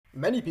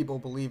Many people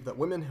believe that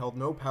women held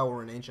no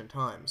power in ancient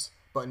times,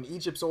 but in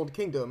Egypt's Old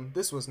Kingdom,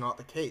 this was not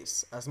the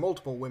case, as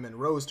multiple women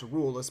rose to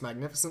rule this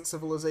magnificent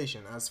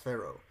civilization as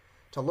pharaoh.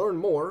 To learn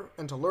more,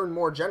 and to learn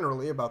more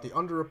generally about the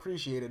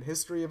underappreciated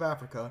history of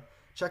Africa,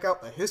 check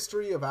out the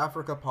History of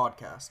Africa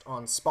podcast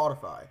on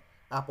Spotify,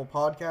 Apple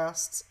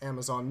Podcasts,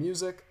 Amazon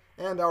Music,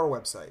 and our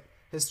website,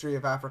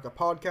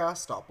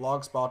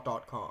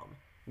 historyofafricapodcast.blogspot.com.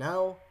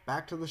 Now,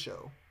 back to the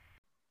show.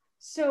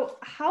 So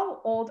how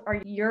old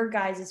are your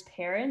guys'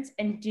 parents,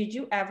 and did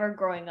you ever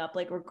growing up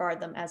like regard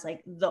them as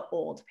like the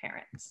old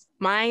parents?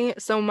 My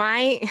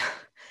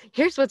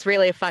here's what's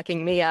really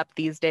fucking me up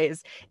these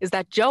days is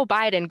that Joe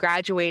Biden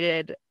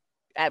graduated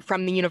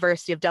from the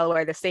University of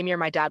Delaware the same year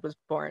my dad was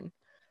born.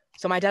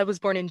 So my dad was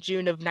born in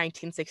June of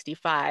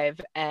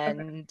 1965,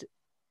 and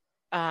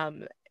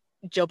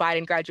Joe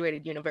Biden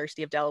graduated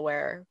University of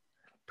Delaware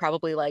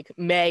probably like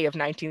May of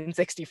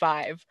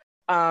 1965.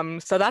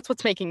 So that's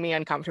what's making me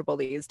uncomfortable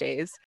these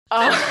days.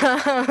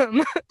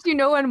 Do you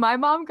know when my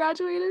mom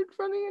graduated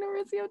from the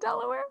University of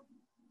Delaware?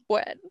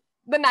 When?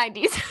 The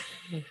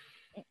 90s.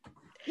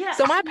 Yeah.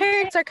 So my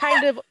parents are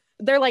kind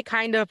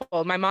of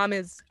old. My mom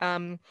was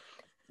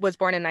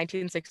born in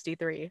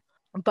 1963,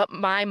 but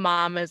my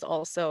mom is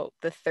also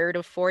the third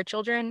of four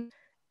children.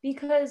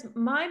 Because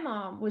my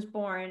mom was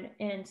born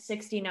in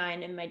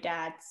 69 and my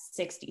dad's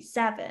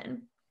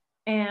 67.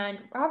 And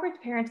Robert's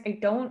parents, I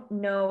don't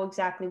know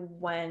exactly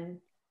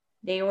when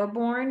they were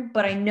born,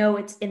 but I know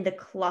it's in the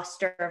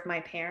cluster of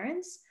my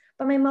parents.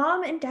 But my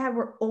mom and dad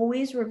were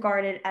always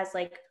regarded as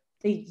like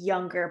the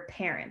younger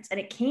parents. And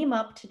it came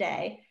up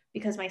today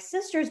because my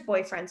sister's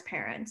boyfriend's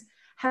parents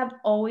have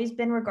always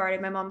been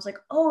regarded. My mom's like,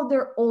 oh,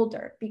 they're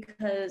older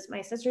because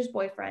my sister's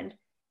boyfriend,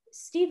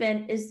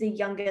 Steven, is the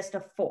youngest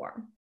of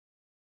four.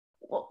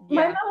 Well,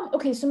 Yeah.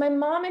 So my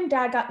mom and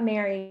dad got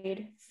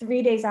married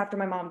 3 days after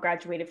my mom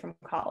graduated from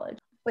college,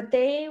 but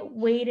they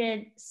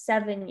waited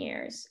 7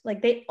 years.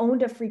 Like they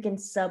owned a freaking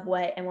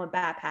Subway and went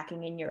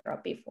backpacking in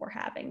Europe before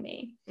having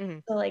me. Mm-hmm.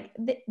 So like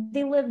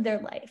they lived their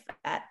life,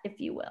 if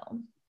you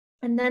will.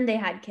 And then they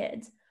had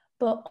kids.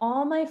 But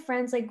all my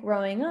friends like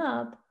growing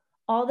up,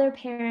 all their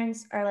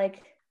parents are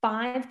like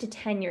 5 to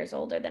 10 years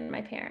older than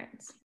my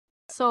parents.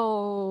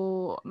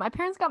 So my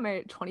parents got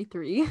married at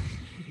 23.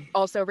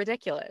 Also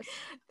ridiculous.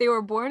 They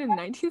were born in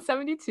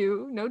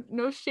 1972.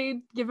 No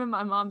shade given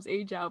my mom's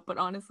age out, but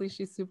honestly,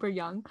 she's super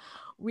young.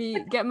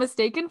 We get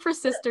mistaken for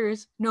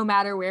sisters no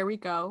matter where we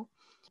go,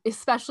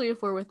 especially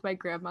if we're with my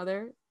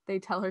grandmother. They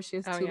tell her she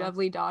has two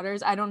lovely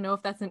daughters. I don't know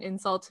if that's an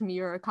insult to me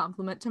or a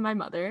compliment to my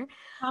mother.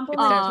 It's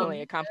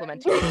definitely a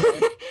compliment to your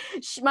mother.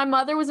 My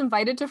mother was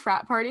invited to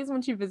frat parties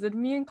when she visited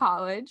me in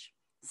college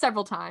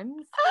several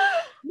times.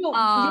 No, your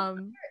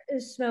mother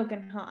is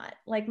smoking hot.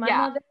 Like my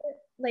mother,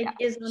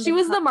 is. She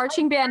was the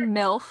marching band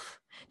MILF.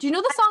 Do you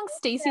know the song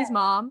Stacy's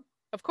Mom?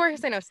 Of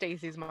course I know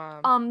Stacy's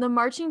mom. The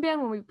marching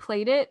band, when we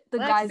played it, the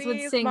guys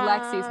would sing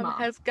Lexi's mom.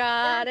 Has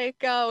got it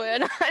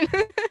going on.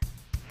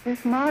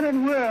 This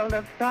modern world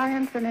of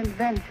science and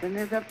invention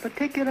is of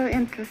particular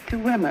interest to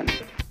women.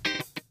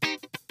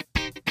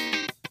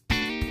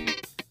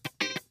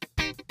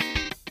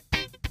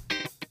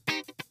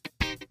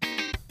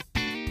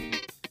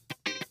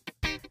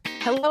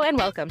 Hello and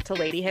welcome to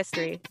Lady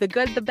History, the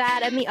good, the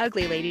bad, and the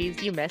ugly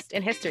ladies you missed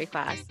in history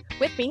class.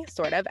 With me,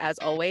 sort of, as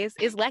always,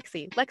 is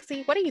Lexi.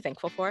 Lexi, what are you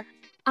thankful for?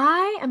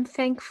 I am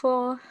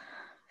thankful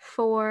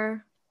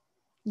for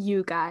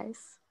you guys.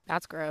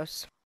 That's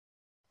gross.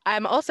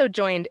 I'm also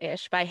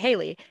joined-ish by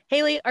Haley.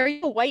 Haley, are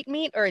you a white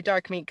meat or a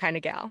dark meat kind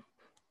of gal?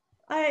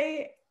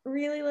 I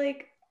really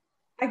like,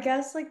 I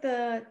guess like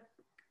a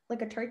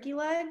turkey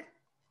leg.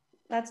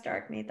 That's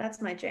dark meat.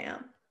 That's my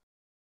jam.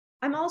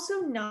 I'm also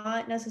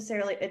not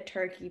necessarily a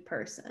turkey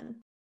person.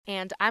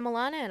 And I'm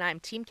Alana, and I'm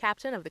team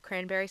captain of the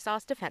Cranberry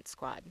Sauce Defense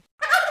Squad.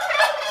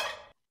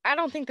 I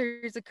don't think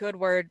there's a good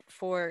word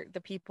for the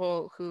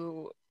people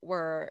who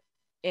were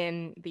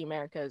in the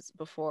Americas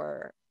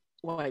before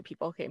white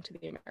people came to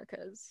the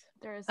Americas.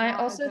 I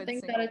also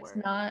think that it's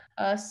not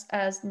us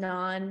as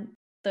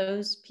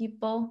those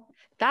people.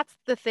 That's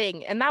the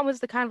thing. And that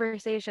was the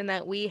conversation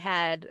that we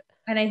had.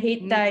 And I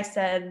hate that I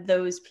said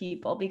those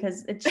people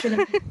because it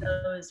shouldn't be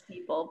those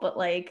people. But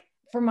like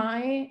for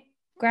my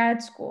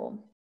grad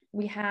school,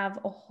 we have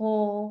a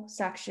whole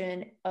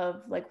section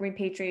of like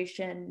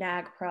repatriation,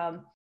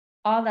 NAGPRA,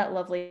 all that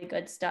lovely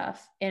good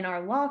stuff in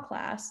our law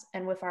class.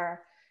 And with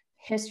our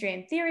history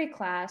and theory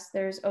class,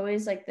 there's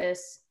always like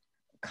this,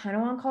 kind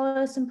of want to call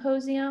it a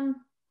symposium.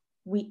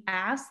 We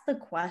asked the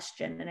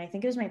question, and I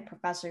think it was my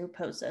professor who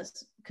posed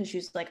this because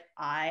she's like,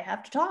 I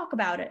have to talk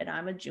about it, and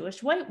I'm a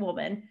Jewish white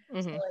woman.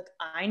 Mm-hmm. So like,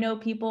 I know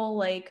people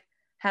like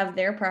have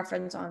their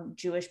preference on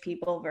Jewish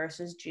people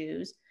versus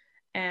Jews,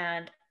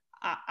 and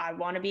I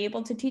want to be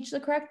able to teach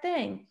the correct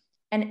thing.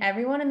 And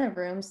everyone in the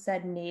room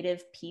said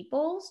Native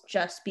peoples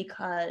just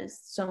because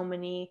so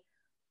many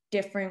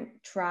different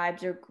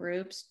tribes or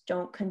groups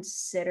don't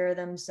consider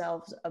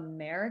themselves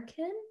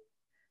American.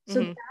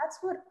 So that's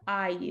what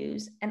I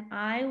use. And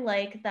I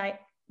like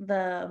that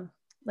the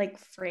like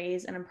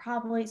phrase, and I'm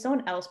probably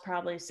someone else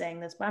probably saying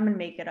this, but I'm gonna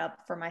make it up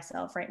for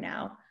myself right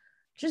now.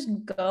 Just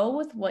go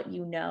with what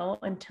you know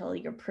until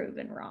you're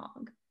proven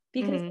wrong.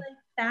 Because like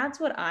that's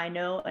what I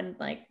know, and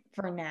like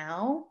for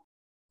now.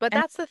 But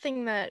And that's the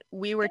thing that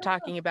we were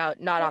talking about,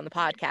 not on the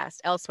podcast,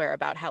 elsewhere,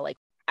 about how like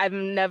I've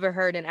never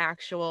heard an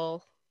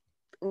actual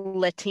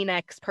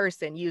Latinx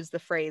person use the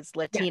phrase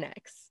Latinx.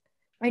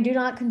 I do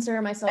not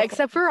consider myself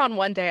Except for on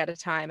One Day at a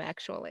Time,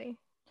 actually.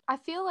 I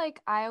feel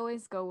like I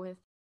always go with,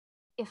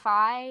 if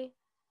I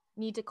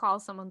need to call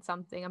someone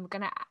something, I'm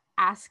gonna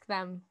ask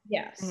them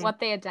yes. what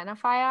they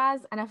identify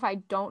as, and if I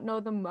don't know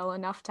them well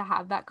enough to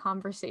have that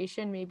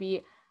conversation,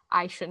 maybe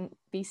I shouldn't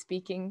be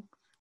speaking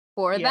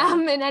for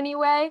them in any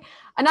way.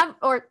 And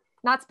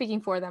not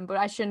speaking for them, but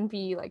I shouldn't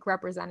be like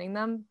representing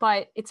them.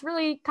 But it's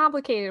really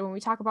complicated when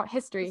we talk about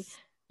history,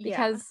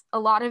 because a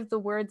lot of the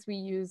words we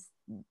use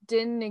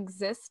didn't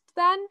exist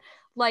then.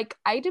 Like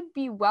Ida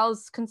B.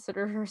 Wells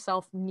considered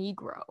herself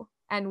Negro,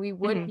 and we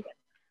wouldn't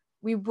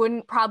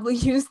probably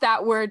use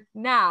that word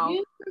now. We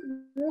use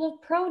the rule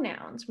of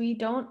pronouns. We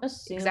don't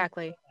assume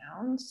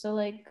pronouns. So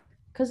like,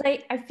 because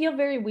I feel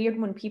very weird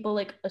when people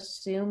like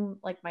assume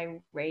like my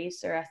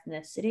race or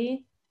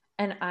ethnicity,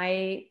 and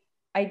I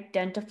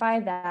identify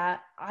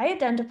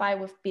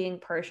with being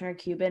Persian or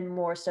Cuban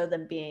more so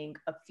than being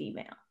a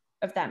female,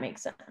 if that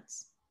makes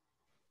sense.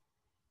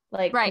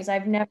 Like, because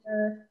I've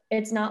never,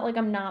 it's not like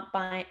I'm not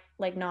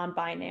like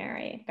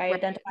non-binary. I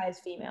identify as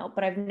female,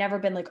 but I've never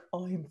been like,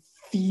 oh, I'm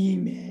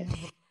female.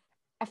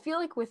 I feel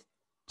like with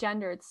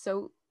gender, it's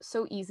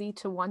so easy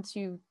to, once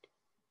you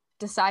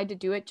decide to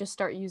do it, just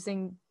start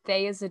using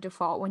they as a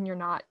default when you're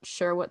not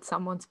sure what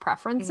someone's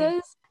preference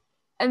is.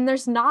 And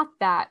there's not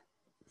that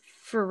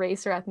for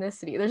race or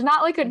ethnicity. There's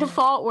not like a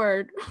default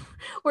word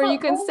where you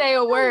can say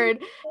a word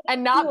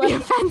and not be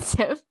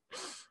offensive.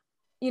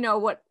 You know,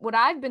 what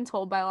I've been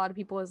told by a lot of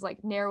people is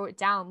like narrow it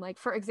down. Like,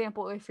 for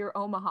example, if you're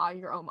Omaha,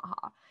 you're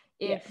Omaha.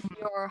 If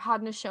you're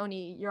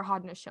Haudenosaunee, you're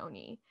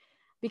Haudenosaunee.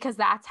 Because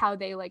that's how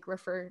they like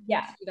refer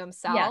to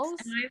themselves.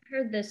 Yes, and I've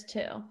heard this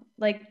too.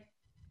 Like,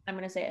 I'm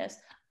gonna say this.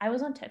 I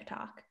was on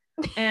TikTok,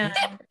 and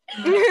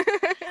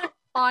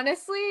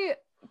honestly,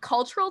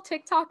 cultural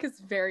TikTok is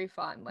very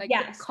fun. Like,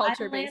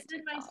 culture-based I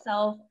landed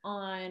myself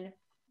on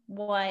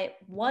what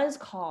was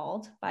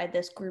called by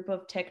this group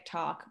of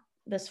TikTok,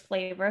 this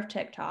flavor of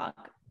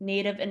TikTok,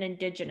 Native and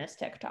Indigenous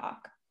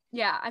TikTok.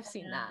 Yeah, I've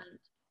seen that.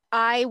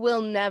 I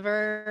will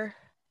never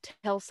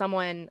tell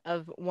someone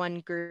of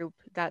one group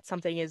that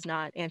something is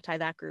not anti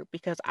that group,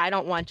 because I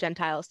don't want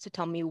Gentiles to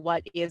tell me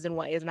what is and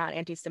what is not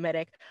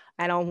anti-Semitic.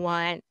 I don't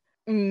want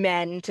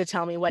men to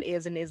tell me what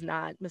is and is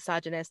not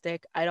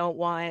misogynistic. I don't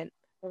want,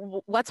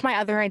 what's my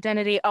other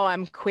identity? Oh,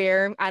 I'm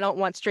queer. I don't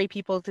want straight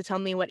people to tell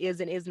me what is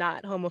and is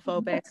not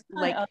homophobic. What's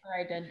my other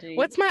identity?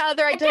 What's my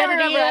other identity? I can't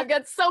remember. I've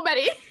got so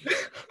many.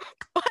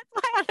 What's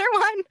my other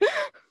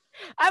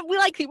one? We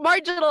like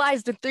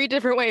marginalized in 3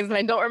 different ways, and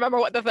I don't remember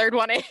what the third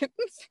one is.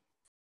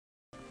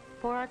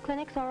 For our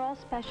clinics are all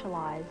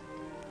specialized.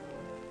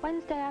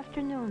 Wednesday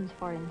afternoons,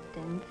 for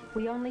instance,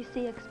 we only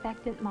see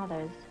expectant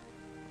mothers.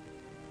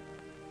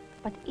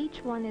 But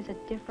each one is a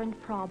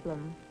different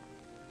problem,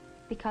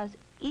 because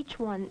each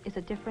one is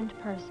a different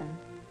person.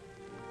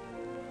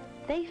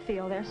 They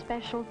feel they're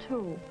special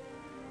too,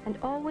 and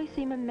always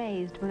seem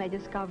amazed when they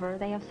discover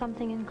they have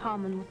something in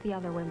common with the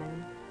other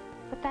women.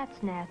 But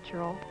that's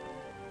natural.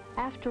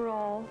 After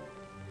all,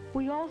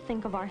 we all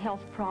think of our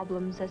health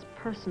problems as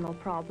personal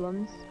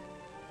problems.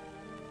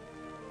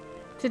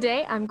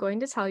 Today, I'm going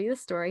to tell you the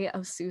story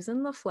of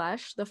Susan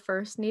LaFlesche, the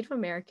first Native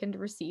American to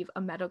receive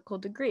a medical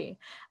degree.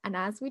 And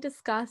as we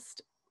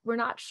discussed, we're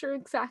not sure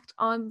exact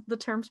on the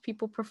terms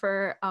people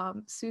prefer.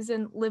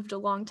 Susan lived a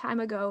long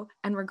time ago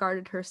and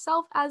regarded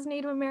herself as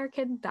Native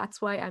American.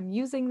 That's why I'm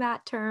using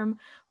that term,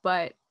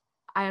 but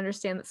I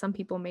understand that some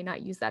people may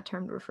not use that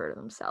term to refer to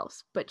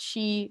themselves, but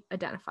she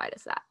identified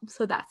as that.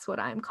 So that's what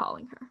I'm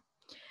calling her.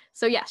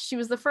 So yes, she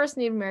was the first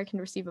Native American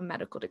to receive a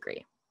medical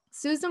degree.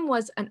 Susan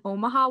was an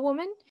Omaha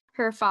woman.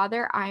 Her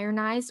father, Iron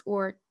Eyes,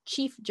 or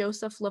Chief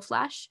Joseph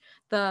LaFlesche,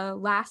 the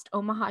last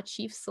Omaha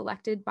chief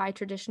selected by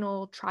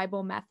traditional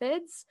tribal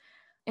methods,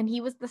 and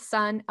he was the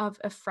son of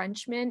a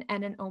Frenchman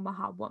and an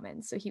Omaha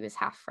woman, so he was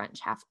half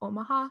French, half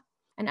Omaha.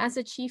 And as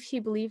a chief, he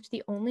believed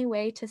the only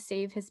way to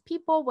save his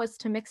people was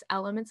to mix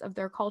elements of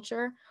their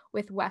culture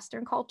with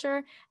Western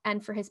culture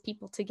and for his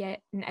people to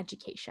get an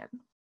education.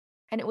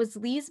 And it was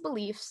these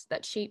beliefs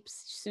that shaped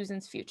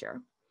Susan's future.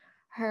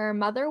 Her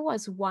mother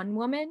was one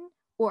woman,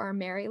 or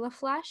Mary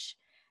LaFlesche,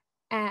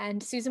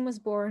 and Susan was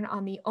born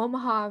on the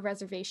Omaha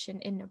Reservation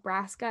in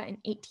Nebraska in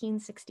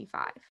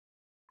 1865.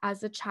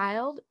 As a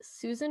child,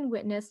 Susan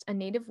witnessed a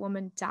Native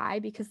woman die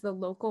because the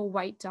local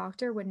white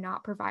doctor would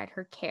not provide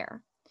her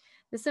care.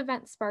 This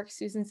event sparked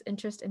Susan's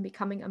interest in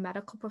becoming a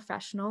medical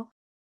professional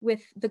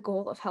with the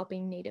goal of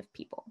helping Native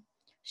people.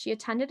 She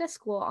attended a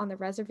school on the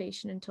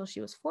reservation until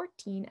she was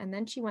 14, and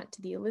then she went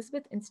to the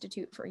Elizabeth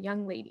Institute for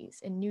Young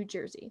Ladies in New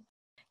Jersey.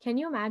 Can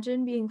you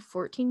imagine being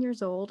 14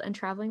 years old and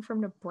traveling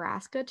from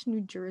Nebraska to New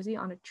Jersey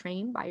on a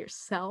train by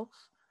yourself?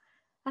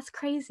 That's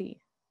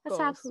crazy. That's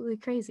Goals. absolutely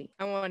crazy.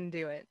 I want to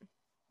do it.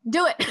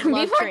 Do it. I Be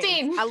love 14.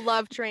 trains. I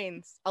love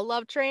trains. I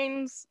love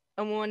trains.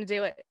 I want to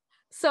do it.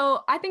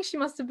 So I think she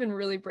must have been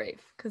really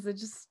brave because it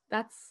just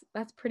that's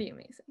pretty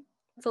amazing.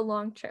 It's a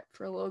long trip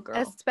for a little girl.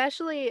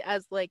 Especially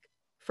as like,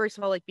 first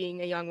of all, like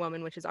being a young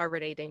woman, which is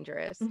already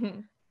dangerous,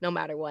 Mhm. no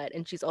matter what.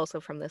 And she's also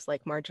from this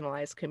like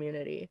marginalized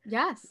community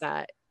Yes.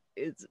 that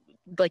is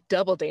like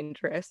double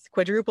dangerous,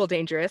 quadruple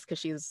dangerous because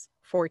she's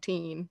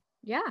 14.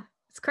 Yeah.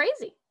 It's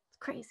crazy. It's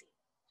crazy.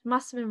 She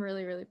must have been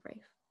really, really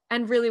brave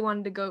and really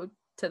wanted to go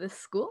to this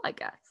school, I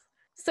guess.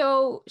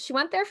 So she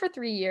went there for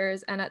 3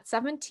 years, and at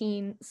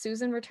 17,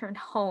 Susan returned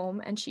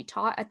home and she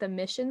taught at the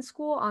mission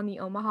school on the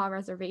Omaha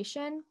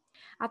Reservation.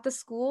 At the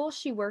school,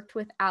 she worked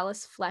with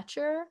Alice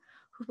Fletcher,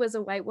 who was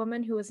a white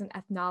woman who was an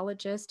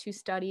ethnologist who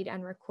studied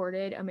and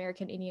recorded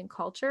American Indian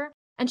culture.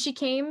 And she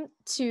came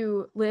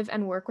to live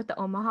and work with the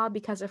Omaha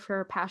because of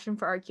her passion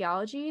for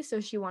archaeology. So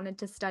she wanted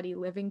to study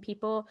living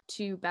people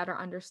to better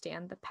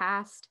understand the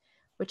past,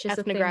 which is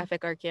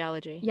Ethnographic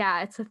archaeology.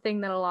 Yeah, it's a thing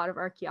that a lot of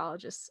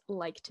archaeologists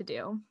like to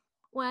do.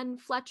 When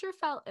Fletcher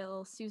fell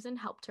ill, Susan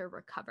helped her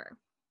recover.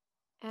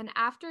 And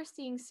after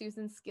seeing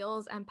Susan's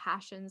skills and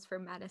passions for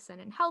medicine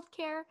and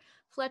healthcare,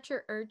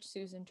 Fletcher urged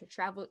Susan to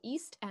travel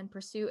east and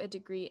pursue a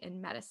degree in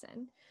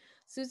medicine.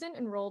 Susan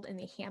enrolled in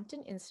the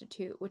Hampton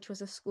Institute, which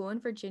was a school in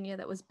Virginia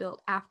that was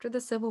built after the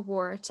Civil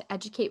War to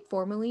educate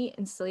formerly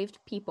enslaved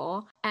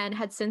people and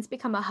had since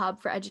become a hub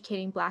for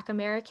educating Black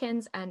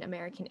Americans and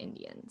American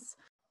Indians.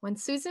 When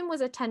Susan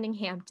was attending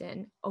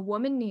Hampton, a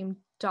woman named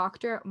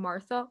Dr.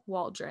 Martha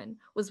Waldron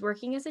was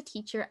working as a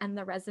teacher and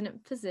the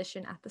resident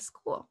physician at the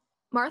school.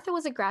 Martha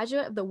was a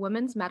graduate of the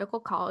Women's Medical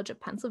College of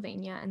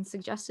Pennsylvania and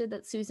suggested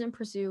that Susan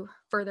pursue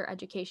further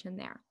education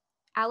there.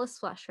 Alice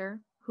Fletcher,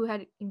 who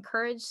had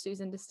encouraged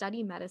Susan to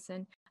study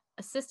medicine,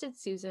 assisted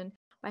Susan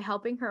by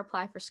helping her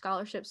apply for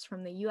scholarships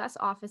from the U.S.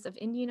 Office of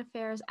Indian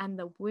Affairs and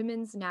the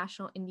Women's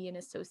National Indian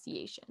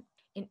Association.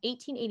 In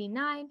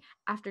 1889,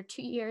 after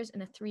 2 years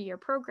in a 3-year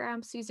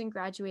program, Susan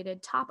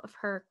graduated top of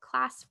her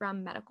class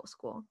from medical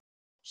school.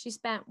 She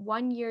spent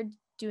 1 year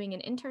doing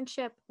an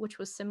internship, which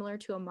was similar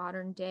to a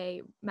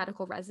modern-day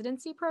medical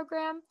residency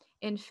program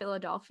in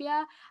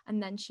Philadelphia,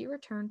 and then she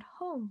returned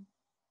home.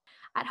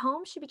 At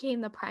home, she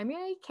became the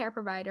primary care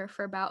provider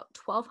for about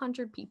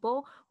 1,200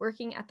 people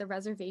working at the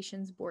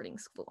reservation's boarding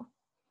school.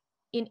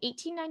 In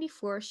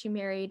 1894, she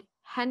married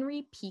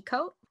Henry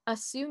Peacoat, a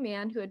Sioux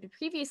man who had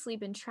previously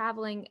been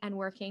traveling and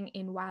working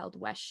in Wild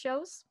West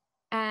shows.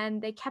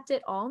 And they kept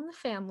it all in the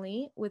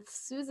family, with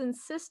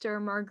Susan's sister,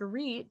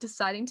 Marguerite,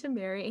 deciding to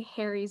marry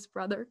Harry's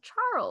brother,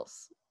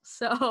 Charles.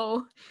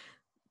 So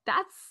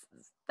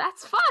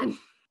that's fun.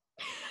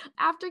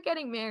 After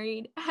getting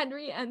married,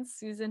 Henry and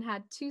Susan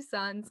had 2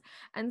 sons,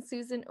 and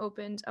Susan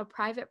opened a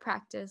private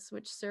practice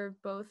which served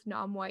both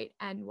non-white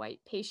and white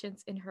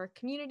patients in her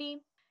community.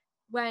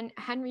 When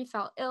Henry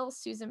fell ill,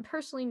 Susan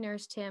personally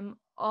nursed him,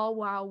 all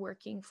while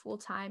working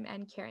full-time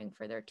and caring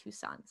for their 2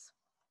 sons.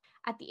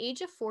 At the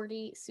age of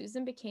 40,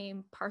 Susan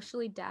became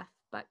partially deaf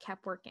but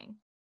kept working.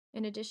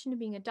 In addition to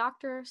being a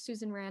doctor,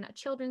 Susan ran a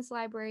children's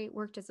library,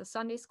 worked as a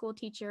Sunday school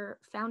teacher,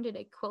 founded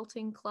a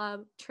quilting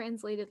club,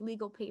 translated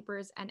legal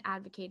papers, and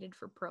advocated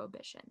for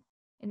prohibition.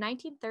 In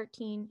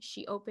 1913,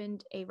 she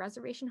opened a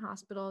reservation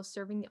hospital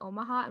serving the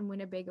Omaha and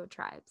Winnebago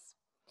tribes.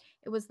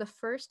 It was the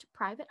first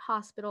private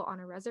hospital on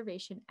a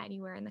reservation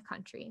anywhere in the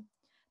country.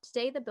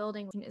 Today, the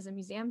building is a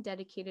museum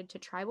dedicated to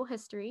tribal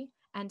history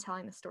and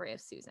telling the story of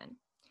Susan.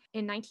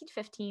 In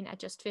 1915, at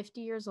just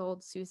 50 years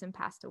old, Susan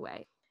passed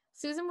away.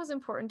 Susan was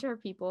important to her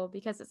people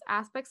because as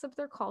aspects of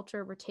their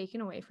culture were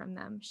taken away from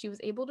them, she was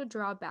able to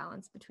draw a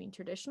balance between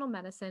traditional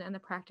medicine and the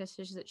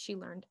practices that she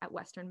learned at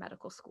Western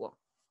Medical School.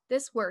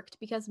 This worked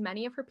because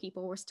many of her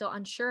people were still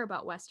unsure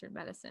about Western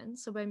medicine,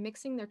 so by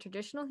mixing their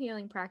traditional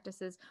healing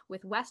practices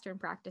with Western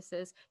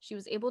practices, she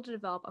was able to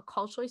develop a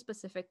culturally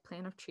specific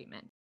plan of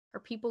treatment. Her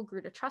people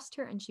grew to trust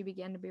her, and she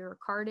began to be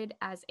regarded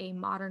as a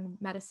modern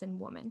medicine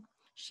woman.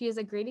 She is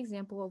a great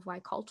example of why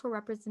cultural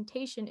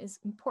representation is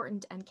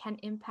important and can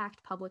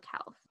impact public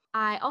health.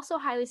 I also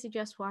highly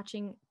suggest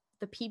watching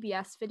the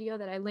PBS video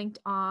that I linked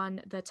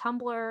on the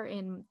Tumblr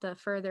in the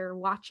further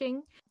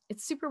watching.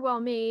 It's super well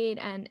made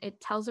and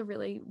it tells a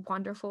really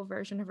wonderful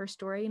version of her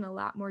story in a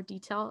lot more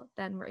detail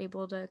than we're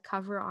able to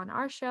cover on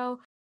our show.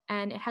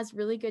 And it has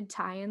really good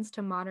tie-ins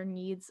to modern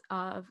needs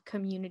of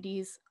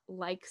communities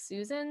like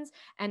Susan's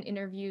and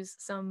interviews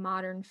some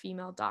modern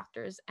female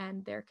doctors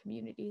and their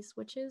communities,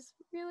 which is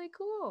really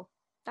cool.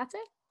 That's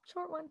it.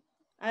 Short one.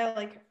 I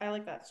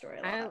like that story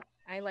a lot.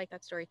 I like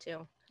that story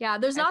too. Yeah,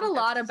 there's I not a think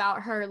lot that's-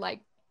 about her,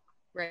 like,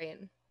 Right.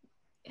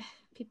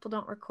 people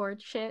don't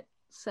record shit,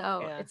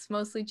 so Yeah. it's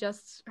mostly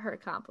just her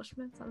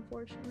accomplishments,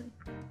 unfortunately.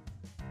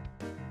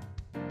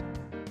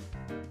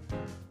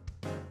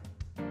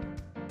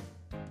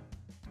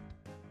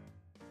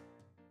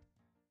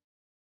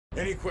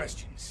 Any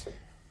questions?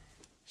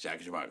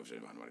 That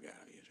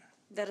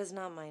is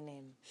not my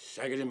name.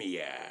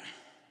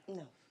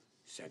 No.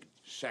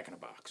 Second a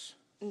box.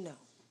 No.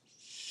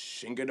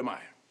 Cinco de Mayo.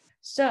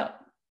 So,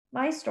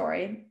 my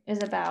story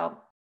is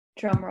about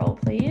drum roll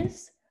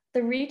please,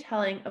 the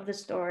retelling of the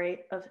story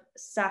of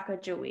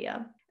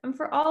Sacagawea. And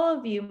for all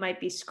of you might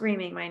be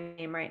screaming my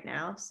name right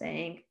now,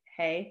 saying,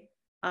 hey,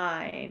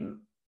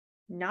 I'm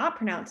not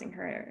pronouncing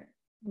her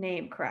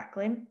name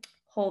correctly.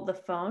 Hold the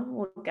phone,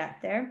 we'll get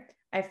there.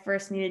 I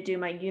first need to do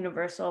my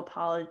universal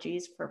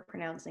apologies for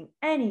pronouncing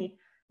any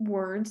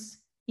words,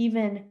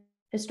 even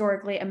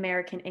historically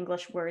American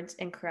English words,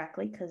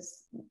 incorrectly,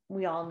 because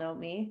we all know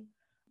me.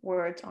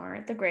 Words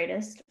aren't the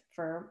greatest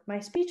for my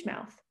speech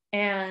mouth.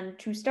 And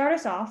to start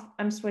us off,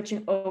 I'm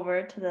switching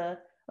over to the,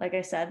 like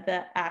I said,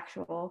 the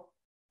actual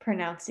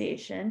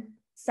pronunciation,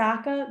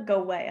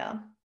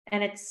 Sacagawea.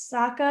 And it's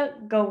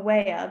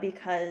Sacagawea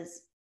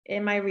because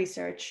in my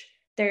research,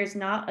 there's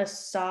not a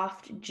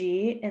soft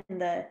G in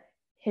the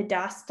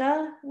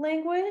Hidasta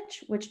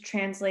language, which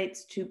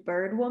translates to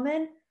bird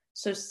woman.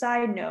 So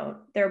side note,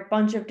 there are a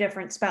bunch of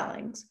different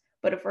spellings,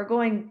 but if we're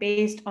going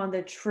based on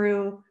the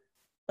true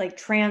like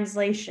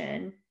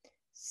translation,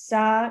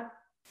 Sakaga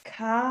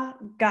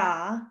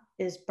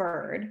is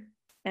bird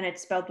and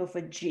it's spelled with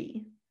a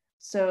G.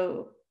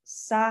 So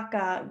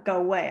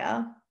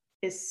Sacagawea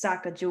is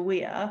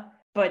Sacagawea,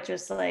 but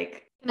just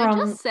like Can I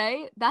just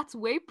say that's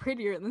way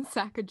prettier than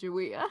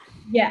Sacagawea?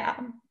 Yeah,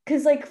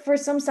 because like for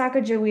some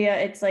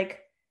Sacagawea, it's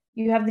like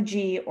you have the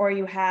G or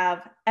you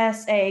have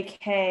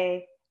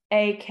Sakawea,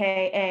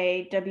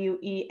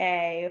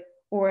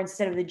 or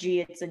instead of the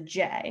G, it's a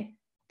J.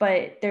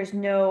 But there's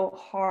no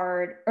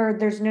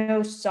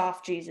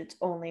soft G's, it's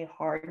only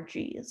hard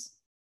G's.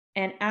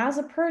 And as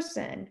a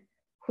person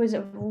who has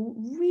a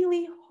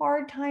really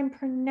hard time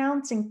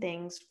pronouncing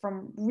things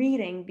from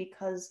reading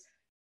because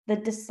the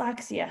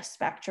dyslexia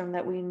spectrum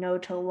that we know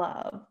to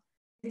love,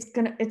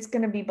 it's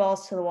gonna be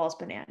balls to the walls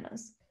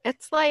bananas.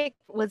 It's like,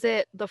 was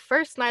it the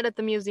first Night at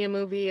the Museum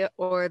movie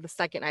or the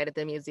second Night at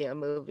the Museum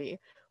movie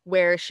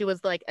where she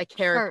was like a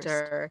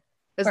character?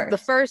 It was the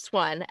first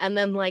one, and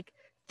then like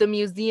the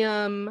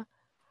museum,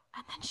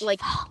 and then she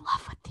like fell in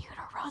love with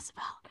Theodore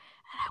Roosevelt.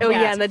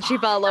 And then she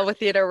fell in love with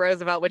Theodore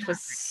Roosevelt, which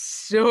was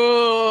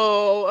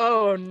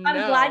so no.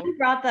 I'm glad you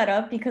brought that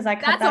up because I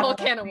cut that's a whole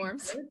can of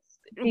worms.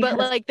 But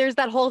like there's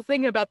that whole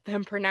thing about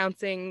them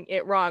pronouncing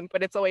it wrong,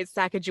 but it's always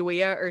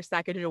Sacagawea or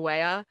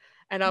Sacagawea,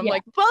 and I'm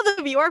like, both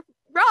of you are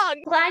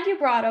wrong. Glad you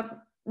brought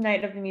up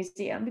Night of the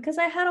Museum because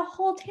I had a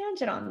whole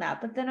tangent on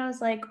that, but then I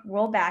was like,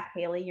 roll back,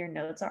 Haley, your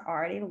notes are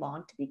already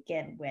long to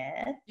begin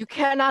with. You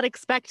cannot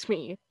expect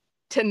me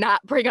to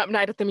not bring up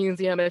Night at the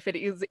Museum if it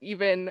is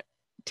even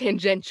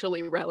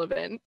tangentially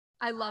relevant.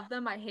 I love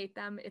them, I hate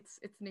them. It's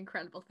an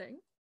incredible thing.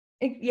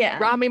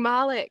 Rami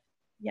Malek.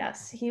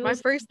 Yes, he was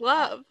my first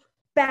love.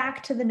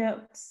 Back to the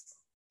notes.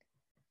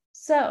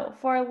 So,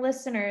 for our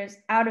listeners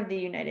out of the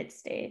United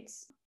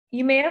States,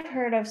 you may have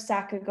heard of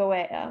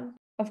Sacagawea,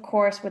 of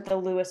course, with the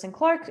Lewis and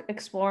Clark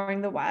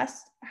exploring the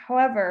West.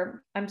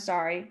 However, I'm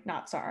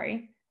not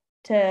sorry,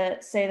 to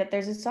say that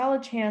there's a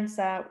solid chance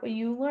that what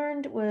you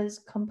learned was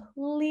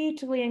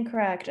completely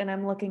incorrect, and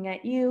I'm looking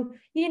at you,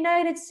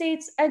 United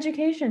States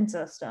education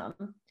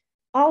system.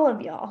 All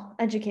of y'all,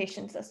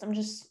 education system,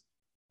 just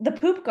the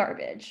poop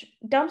garbage,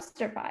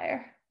 dumpster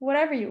fire,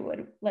 whatever you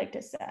would like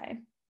to say.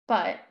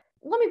 But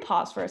let me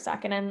pause for a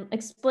second and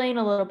explain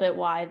a little bit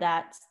why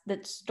that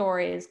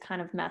story is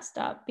kind of messed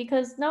up.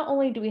 Because not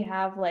only do we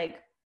have like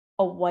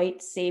a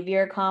white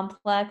savior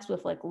complex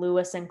with like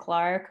Lewis and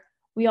Clark,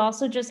 we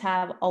also just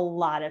have a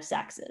lot of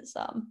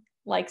sexism.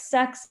 Like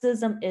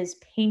sexism is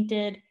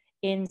painted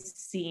in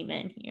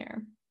semen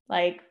here,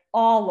 like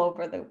all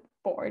over the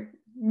board.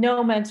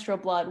 No menstrual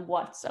blood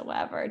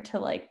whatsoever to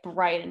like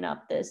brighten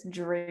up this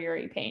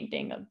dreary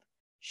painting of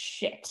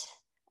shit.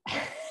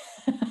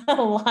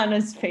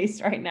 Alana's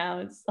face right now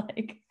is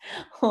like,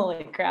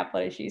 holy crap,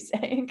 what is she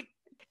saying?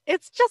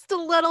 It's just a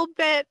little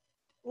bit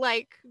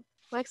like,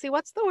 Lexi,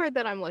 what's the word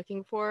that I'm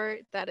looking for?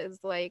 That is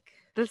like,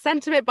 the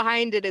sentiment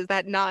behind it is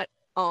that not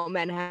all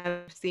men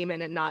have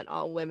semen and not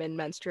all women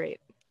menstruate.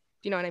 Do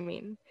you know what I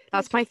mean?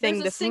 That's my thing.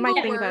 This is my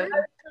thing about it.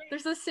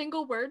 There's a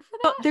single word for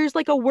that? There's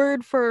like a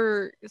word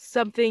for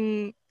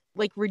something,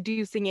 like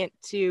reducing it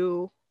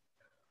to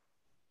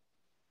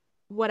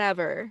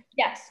whatever.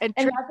 Yes. And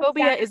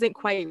transphobia isn't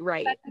quite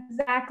right. That's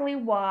exactly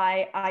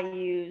why I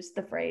use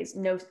the phrase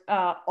no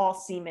all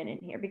semen in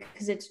here,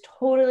 because it's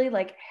totally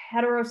like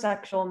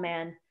heterosexual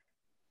men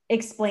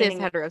explaining.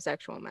 Cis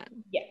heterosexual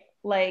men. Yeah.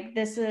 Like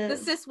this is the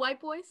cis white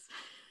boys.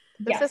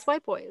 The cis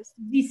white boys.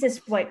 The cis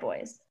white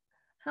boys.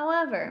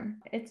 However,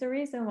 it's a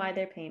reason why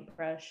their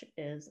paintbrush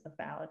is a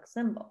phallic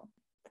symbol.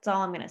 That's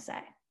all I'm going to say.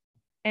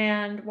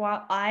 And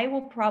while I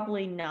will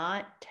probably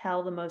not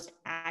tell the most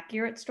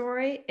accurate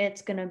story,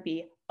 it's going to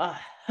be a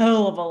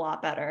hell of a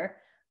lot better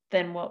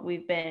than what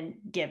we've been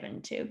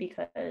given to,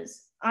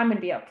 because I'm going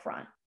to be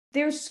upfront.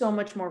 There's so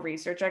much more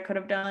research I could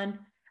have done,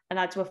 and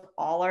that's with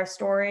all our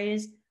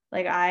stories.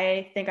 Like,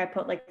 I think I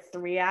put like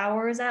 3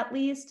 hours at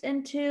least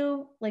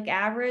into like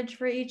average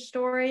for each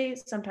story,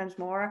 sometimes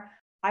more.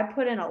 I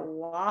put in a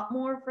lot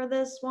more for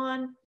this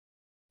one.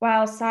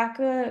 While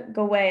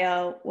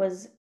Sacagawea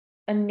was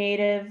a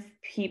native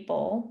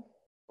people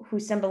who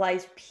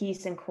symbolized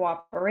peace and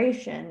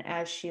cooperation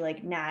as she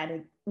like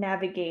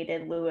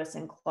navigated Lewis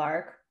and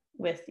Clark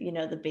with, you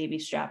know, the baby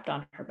strapped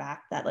on her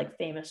back, that like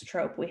famous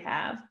trope we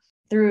have,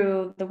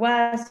 through the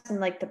West and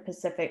like the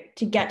Pacific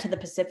to get to the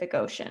Pacific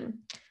Ocean.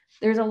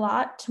 There's a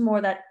lot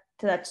to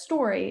that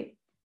story.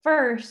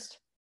 First,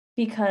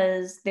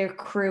 because their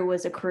crew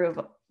was a crew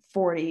of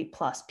 40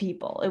 plus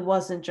people. It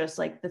wasn't just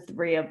like the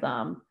three of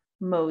them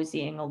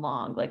moseying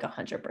along like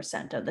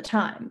 100% of the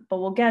time, but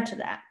we'll get to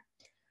that.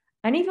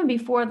 And even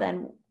before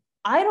then,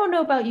 I don't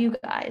know about you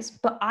guys,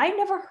 but I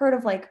never heard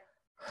of like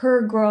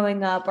her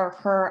growing up or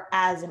her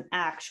as an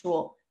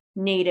actual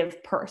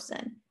Native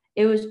person.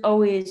 It was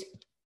always,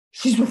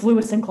 she's with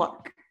Lewis and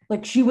Clark.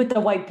 Like, she with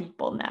the white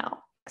people now.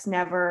 It's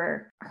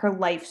never her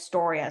life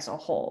story as a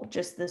whole,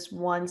 just this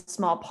one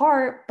small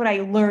part, but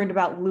I learned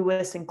about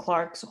Lewis and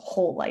Clark's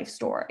whole life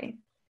story.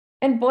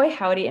 And boy,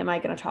 howdy, am I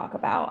going to talk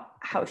about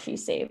how she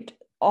saved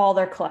all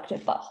their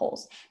collective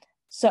buttholes.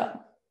 So,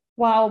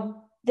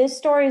 while this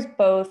story is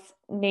both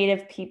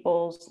Native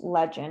people's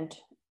legend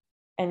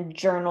and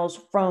journals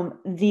from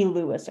the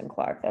Lewis and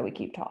Clark that we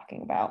keep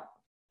talking about,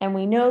 and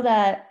we know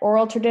that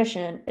oral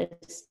tradition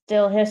is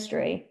still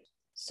history,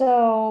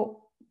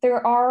 so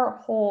there are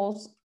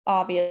holes,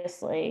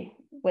 obviously,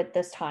 with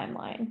this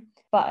timeline,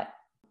 but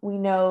we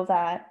know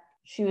that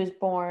she was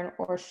born,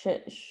 or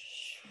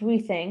we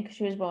think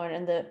she was born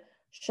in the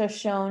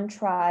Shoshone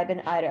tribe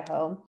in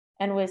Idaho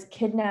and was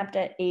kidnapped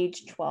at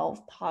age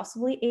 12,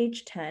 possibly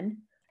age 10.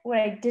 What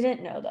I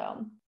didn't know,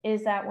 though,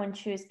 is that when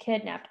she was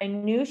kidnapped, I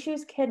knew she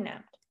was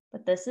kidnapped,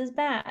 but this is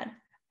bad.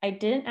 I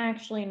didn't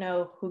actually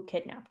know who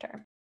kidnapped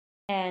her.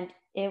 And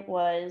it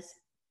was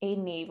a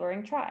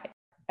neighboring tribe.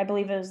 I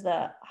believe it was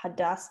the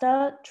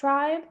Hadasta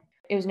tribe.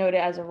 It was noted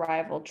as a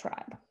rival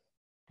tribe.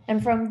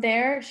 And from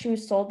there, she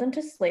was sold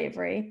into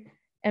slavery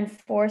and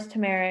forced to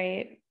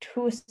marry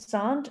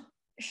Toussaint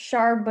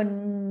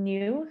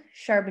Charbonneau,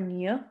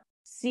 Charbonneau.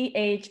 We'll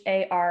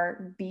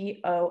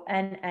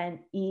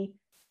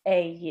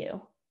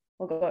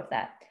go with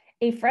that.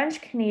 A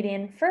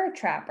French-Canadian fur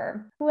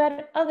trapper who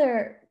had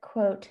other,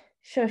 quote,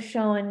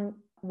 Shoshone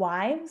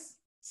wives.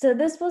 So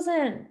this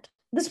wasn't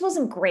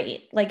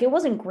great. Like, it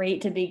wasn't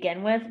great to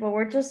begin with, but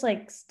we're just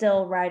like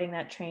still riding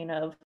that train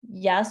of,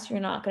 yes,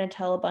 you're not going to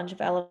tell a bunch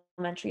of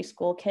elementary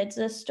school kids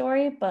this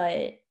story,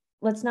 but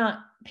let's not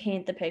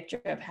paint the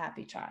picture of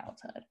happy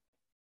childhood.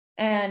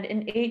 And in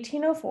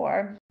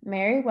 1804,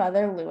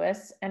 Meriwether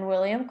Lewis and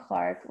William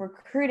Clark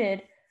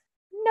recruited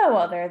no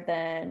other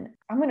than,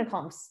 I'm going to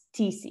call him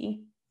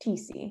TC,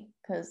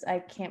 because I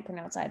can't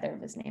pronounce either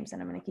of his names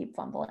and I'm going to keep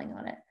fumbling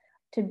on it,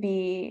 to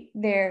be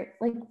their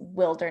like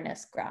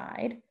wilderness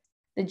guide.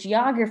 The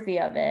geography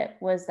of it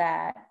was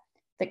that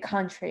the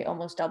country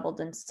almost doubled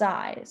in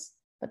size,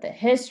 but the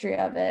history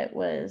of it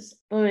was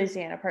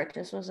Louisiana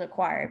Purchase was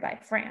acquired by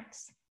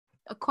France.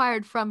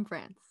 Acquired from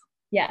France.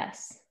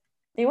 Yes.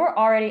 They were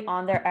already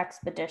on their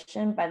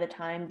expedition by the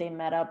time they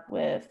met up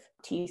with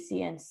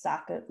TC and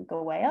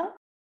Sacagawea.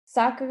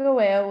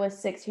 Sacagawea was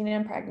 16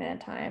 and pregnant at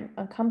the time,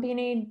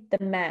 accompanied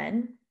the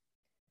men,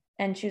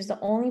 and she was the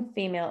only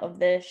female of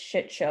this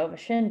shit show of a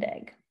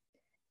shindig.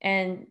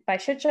 And by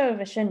shit show of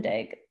a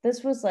shindig,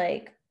 this was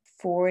like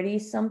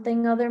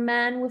 40-something other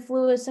men with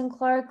Lewis and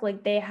Clark.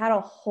 Like, they had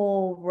a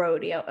whole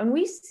rodeo. And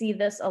we see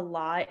this a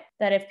lot,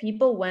 that if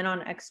people went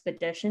on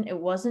expedition, it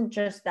wasn't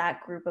just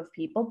that group of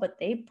people, but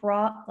they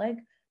brought like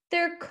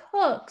their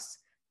cooks,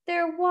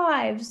 their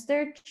wives,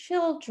 their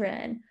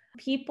children,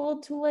 people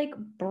to like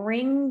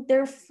bring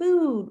their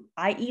food,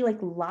 i.e. like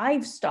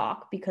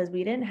livestock, because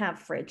we didn't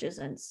have fridges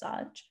and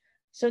such.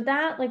 So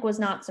that like was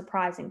not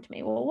surprising to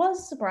me. What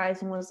was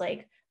surprising was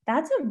like,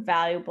 that's a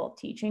valuable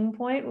teaching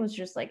point, was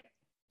just like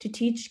to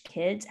teach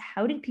kids,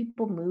 how did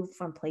people move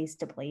from place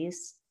to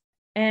place?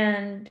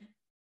 And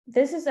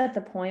this is at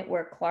the point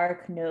where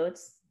Clark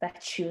notes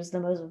that she was the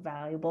most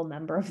valuable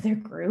member of their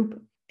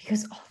group,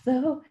 because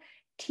although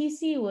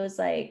TC was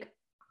like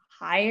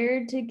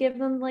hired to give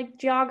them like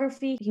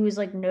geography, he was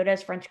like noted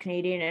as French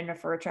Canadian and a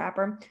fur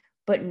trapper,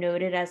 but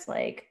noted as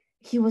like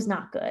he was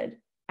not good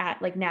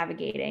at like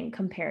navigating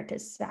compared to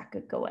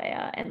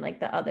Sacagawea and like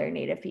the other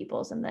Native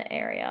peoples in the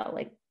area.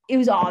 Like, it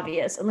was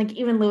obvious. And like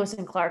even Lewis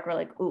and Clark were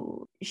like,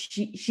 ooh,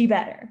 she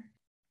better,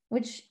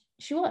 which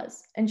she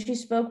was. And she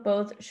spoke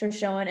both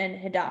Shoshone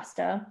and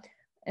Hadasta.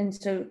 And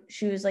so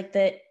she was like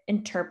the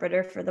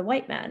interpreter for the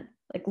white man,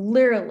 like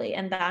literally.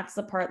 And that's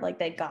the part like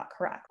they got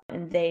correct.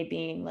 And they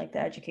being like the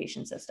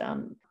education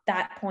system,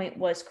 that point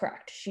was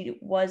correct. She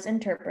was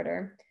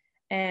interpreter.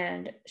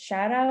 And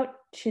shout out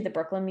to the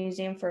Brooklyn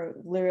Museum for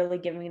literally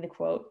giving me the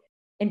quote,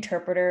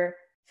 interpreter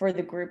for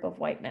the group of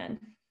white men.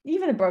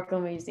 Even the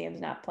Brooklyn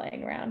Museum's not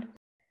playing around.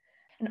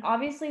 And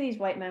obviously these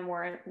white men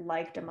weren't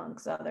liked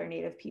amongst other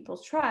Native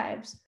people's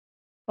tribes,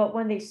 but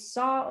when they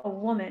saw a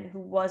woman who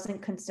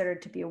wasn't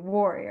considered to be a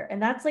warrior,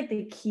 and that's like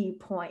the key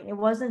point, it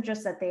wasn't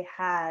just that they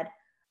had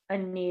a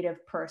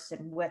Native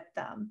person with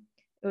them,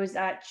 it was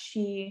that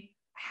she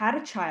had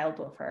a child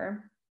with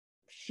her,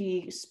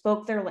 she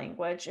spoke their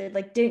language, it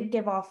like didn't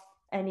give off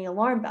any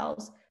alarm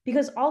bells,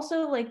 because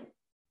also like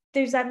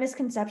there's that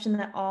misconception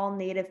that all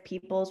native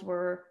peoples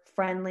were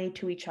friendly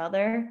to each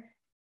other.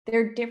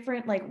 There are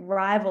different like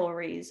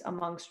rivalries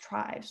amongst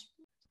tribes.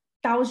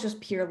 That was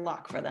just pure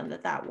luck for them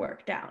that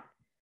worked out.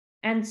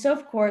 And so,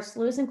 of course,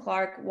 Lewis and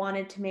Clark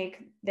wanted to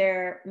make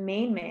their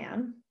main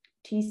man,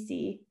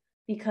 TC,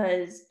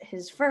 because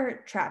his fur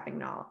trapping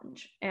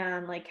knowledge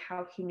and like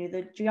how he knew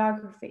the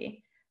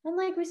geography. And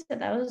like we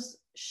said, that was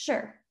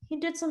sure, he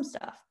did some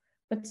stuff.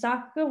 But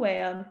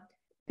Sacagawea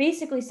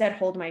basically said,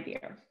 hold my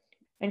beer.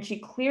 And she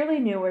clearly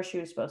knew where she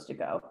was supposed to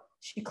go.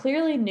 She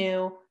clearly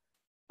knew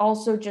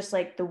also just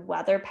like the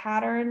weather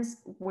patterns,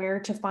 where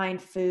to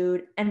find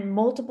food, and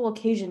multiple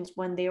occasions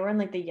when they were in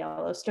like the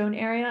Yellowstone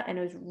area and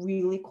it was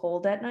really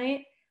cold at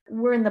night.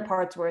 We're in the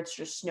parts where it's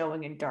just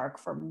snowing and dark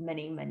for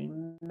many, many,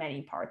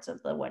 many parts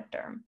of the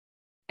winter.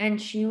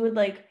 And she would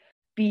like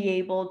be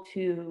able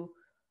to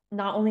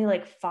not only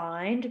like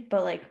find,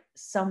 but like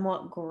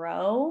somewhat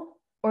grow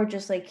or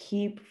just like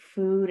keep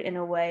food in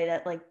a way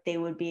that like they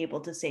would be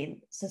able to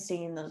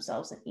sustain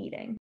themselves and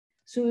eating.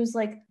 So it was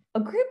like a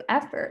group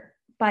effort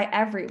by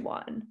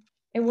everyone.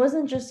 It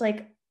wasn't just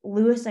like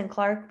Lewis and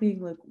Clark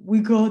being like, we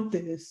got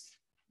this.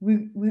 We're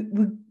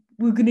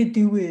gonna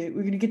do it.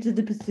 We're gonna get to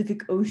the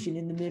Pacific Ocean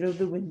in the middle of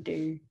the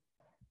winter.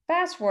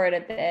 Fast forward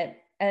a bit,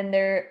 and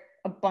there are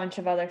a bunch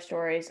of other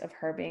stories of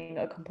her being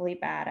a complete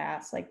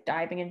badass, like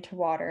diving into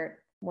water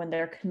when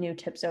their canoe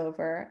tips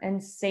over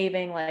and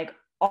saving like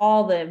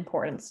all the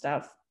important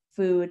stuff,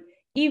 food,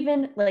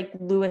 even like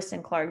Lewis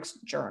and Clark's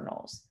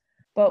journals.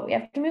 But we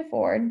have to move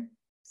forward,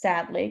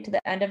 sadly, to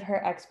the end of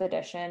her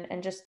expedition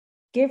and just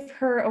give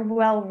her a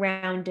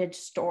well-rounded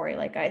story.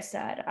 Like I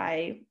said,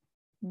 I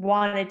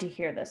wanted to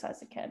hear this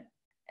as a kid.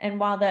 And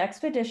while the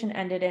expedition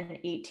ended in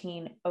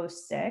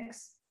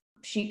 1806,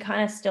 she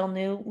kind of still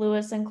knew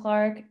Lewis and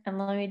Clark. And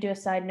let me do a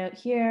side note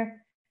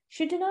here.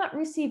 She did not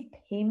receive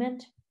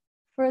payment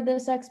for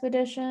this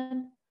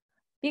expedition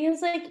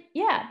because, like,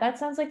 yeah, that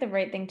sounds like the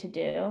right thing to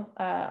do.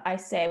 I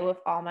say with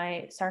all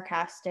my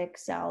sarcastic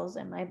cells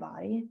in my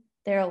body.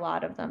 There are a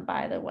lot of them,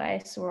 by the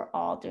way. So we're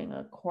all doing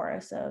a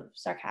chorus of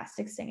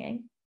sarcastic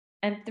singing.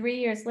 And 3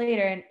 years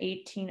later, in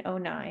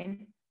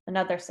 1809,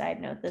 another side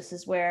note, this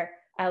is where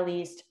at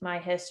least my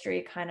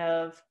history kind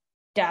of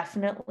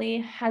definitely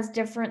has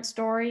different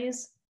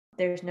stories.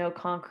 There's no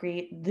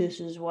concrete, this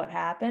is what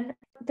happened.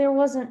 There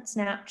wasn't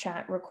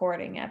Snapchat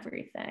recording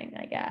everything,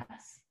 I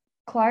guess.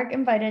 Clark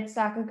invited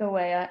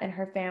Sacagawea and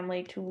her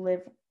family to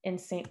live in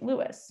St.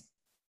 Louis.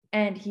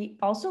 And he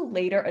also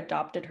later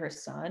adopted her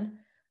son,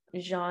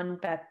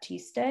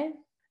 Jean-Baptiste,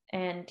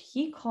 and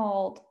he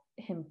called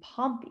him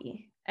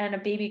Pompey, and a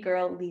baby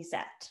girl,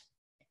 Lisette.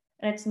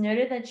 And it's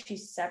noted that she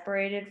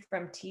separated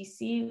from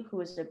TC, who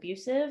was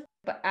abusive.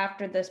 But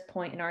after this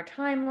point in our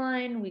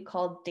timeline, we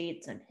call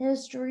dates and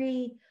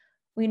history.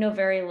 We know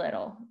very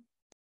little.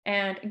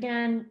 And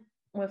again,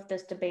 with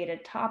this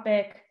debated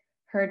topic,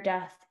 her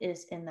death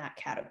is in that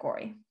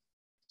category.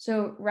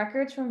 So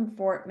records from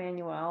Fort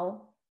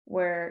Manuel,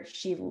 where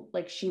she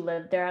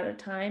lived there at a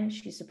time,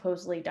 she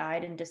supposedly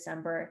died in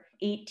December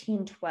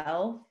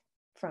 1812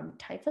 from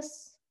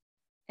typhus.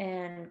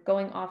 And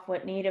going off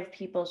what Native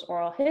people's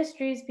oral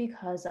histories,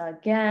 because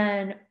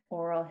again,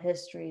 oral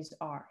histories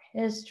are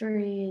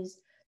histories.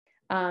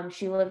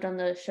 She lived on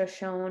the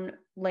Shoshone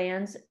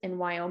lands in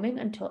Wyoming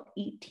until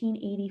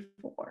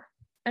 1884.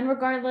 And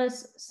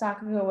regardless,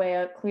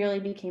 Sacagawea clearly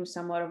became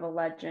somewhat of a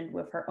legend,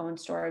 with her own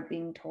story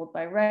being told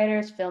by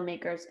writers,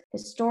 filmmakers,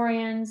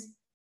 historians,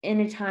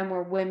 in a time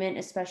where women,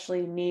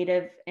 especially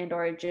Native and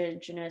or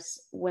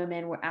Indigenous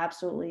women, were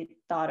absolutely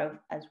thought of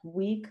as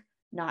weak,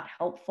 not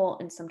helpful,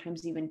 and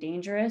sometimes even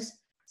dangerous.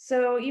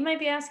 So you might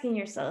be asking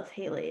yourself,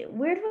 Haley,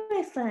 where do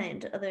I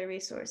find other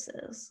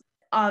resources?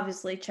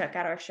 Obviously, check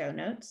out our show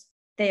notes.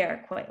 They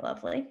are quite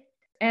lovely.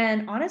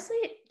 And honestly,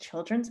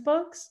 children's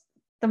books,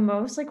 the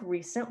most like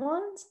recent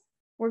ones,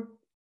 were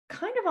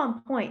kind of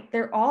on point.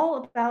 They're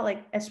all about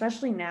like,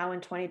 especially now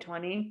in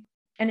 2020,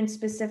 and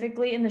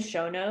specifically in the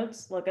show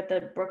notes, look at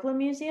the Brooklyn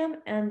Museum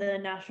and the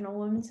National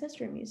Women's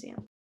History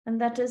Museum.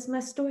 And that is my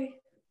story.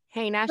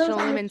 Hey, National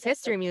Women's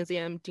History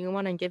Museum, do you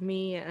want to give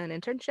me an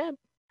internship?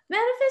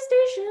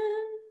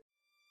 Manifestation.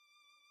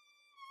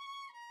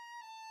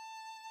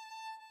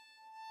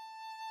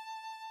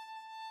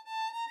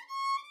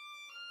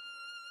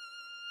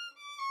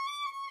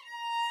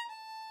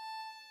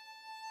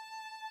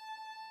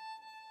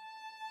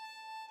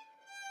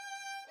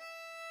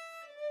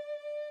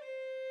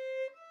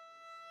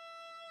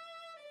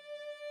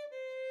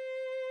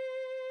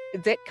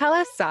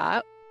 Zitkala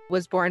Sa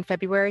was born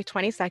February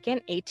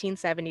 22nd,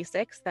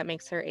 1876. That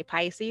makes her a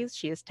Pisces.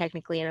 She is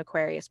technically an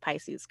Aquarius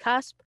Pisces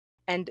cusp.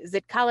 And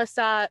Zitkala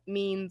Sa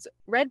means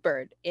red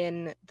bird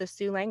in the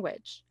Sioux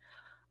language.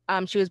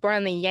 She was born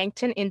on the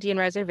Yankton Indian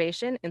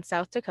Reservation in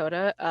South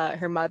Dakota.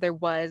 Her mother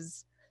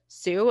was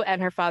Sioux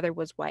and her father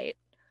was white.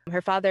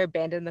 Her father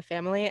abandoned the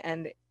family,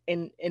 and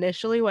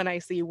initially when I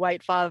see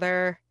white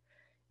father,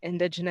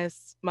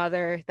 Indigenous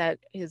mother, that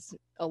is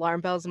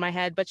alarm bells in my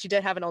head, but she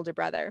did have an older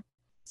brother.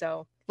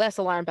 So less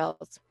alarm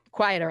bells,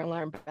 quieter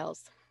alarm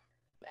bells.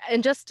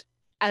 And just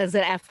as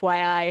an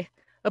FYI,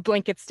 a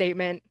blanket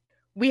statement.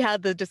 We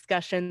had the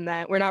discussion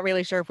that we're not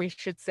really sure if we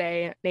should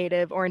say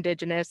Native or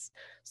Indigenous.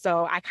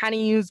 So I kind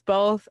of use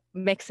both,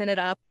 mixing it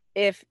up.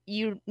 If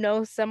you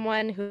know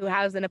someone who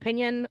has an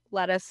opinion,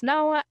 let us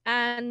know,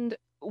 and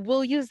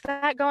we'll use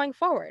that going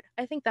forward.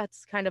 I think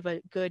that's kind of a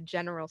good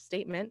general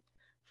statement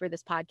for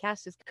this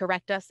podcast, is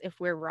correct us if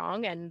we're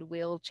wrong, and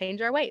we'll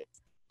change our ways.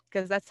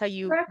 Because that's how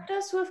you... Correct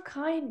us with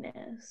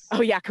kindness.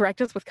 Oh yeah,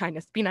 correct us with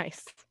kindness. Be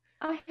nice.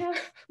 I have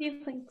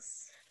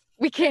feelings.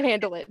 We can't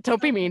handle it.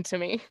 Don't be mean to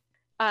me.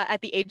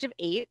 At the age of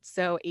 8,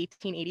 so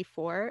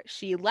 1884,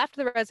 she left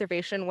the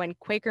reservation when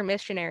Quaker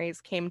missionaries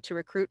came to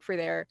recruit for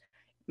their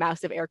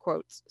massive air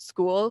quotes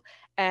school.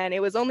 And it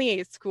was only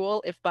a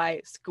school if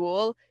by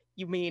school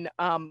you mean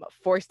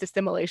forced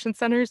assimilation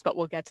centers, but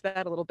we'll get to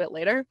that a little bit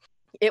later.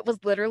 It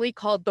was literally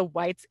called the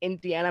Whites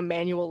Indiana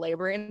Manual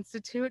Labor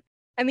Institute.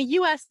 And the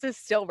US is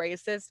still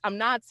racist. I'm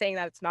not saying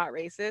that it's not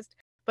racist,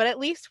 but at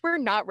least we're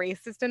not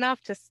racist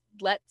enough to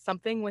let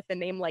something with a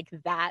name like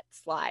that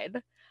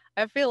slide.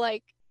 I feel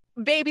like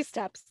baby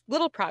steps,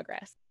 little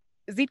progress.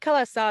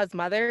 Zitkala Saw's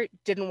mother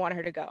didn't want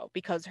her to go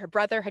because her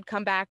brother had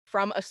come back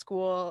from a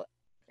school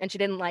and she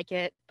didn't like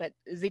it. But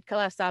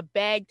Zitkala Saw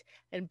begged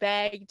and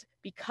begged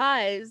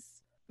because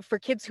for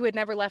kids who had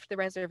never left the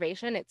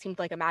reservation, it seemed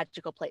like a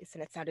magical place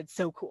and it sounded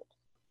so cool.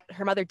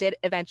 Her mother did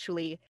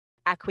eventually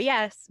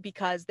acquiesce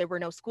because there were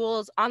no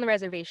schools on the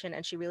reservation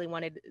and she really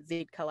wanted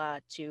Zitkala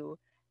to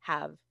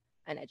have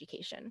an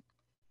education.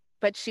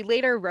 But she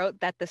later wrote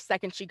that the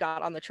second she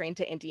got on the train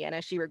to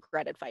Indiana, she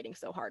regretted fighting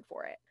so hard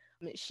for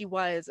it. She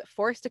was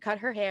forced to cut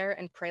her hair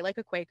and pray like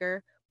a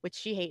Quaker, which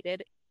she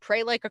hated.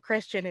 Pray like a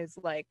Christian is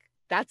like,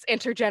 that's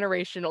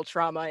intergenerational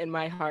trauma in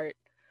my heart.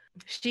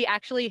 She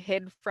actually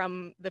hid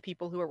from the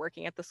people who were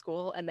working at the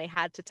school and they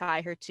had to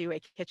tie her to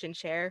a kitchen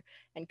chair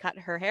and cut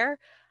her hair.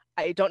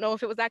 I don't know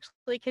if it was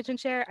actually a kitchen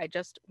chair. I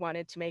just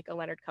wanted to make a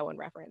Leonard Cohen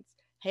reference.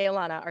 Hey,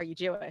 Alana, are you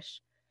Jewish?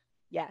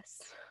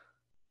 Yes.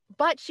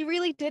 But she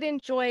really did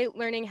enjoy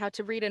learning how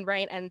to read and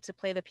write and to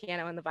play the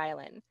piano and the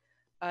violin.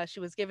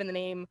 She was given the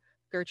name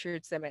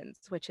Gertrude Simmons,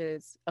 which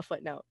is a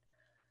footnote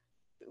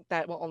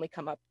that will only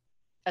come up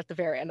at the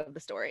very end of the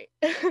story.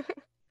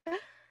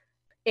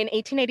 In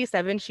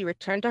 1887, she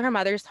returned to her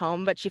mother's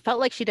home, but she felt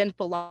like she didn't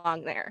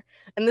belong there.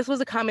 And this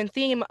was a common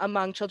theme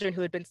among children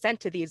who had been sent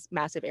to these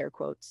massive air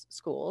quotes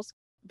schools,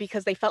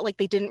 because they felt like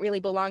they didn't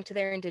really belong to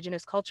their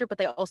indigenous culture, but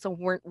they also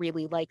weren't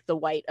really like the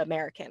white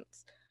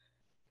Americans.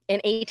 In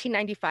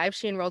 1895,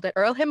 she enrolled at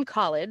Earlham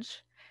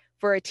College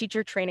for a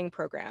teacher training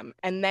program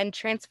and then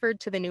transferred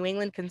to the New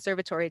England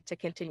Conservatory to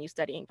continue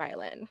studying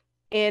violin.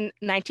 In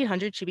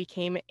 1900, she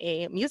became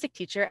a music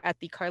teacher at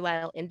the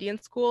Carlisle Indian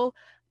School,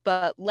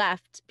 but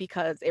left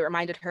because it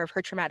reminded her of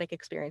her traumatic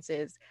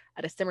experiences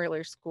at a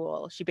similar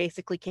school. She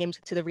basically came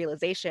to the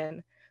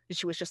realization that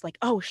she was just like,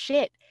 oh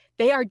shit,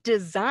 they are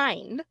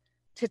designed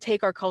to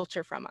take our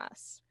culture from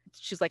us.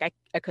 She's like,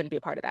 I couldn't be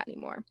a part of that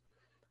anymore.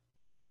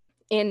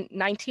 In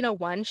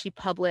 1901, she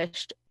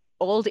published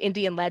Old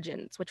Indian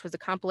Legends, which was a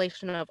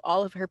compilation of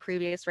all of her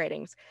previous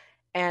writings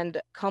and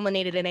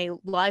culminated in a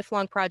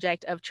lifelong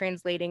project of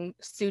translating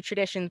Sioux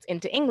traditions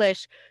into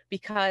English,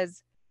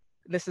 because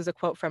this is a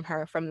quote from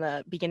her from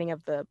the beginning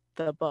of the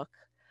book.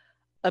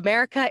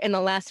 America in the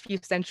last few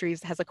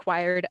centuries has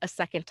acquired a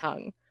second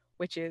tongue,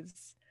 which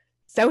is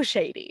so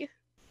shady.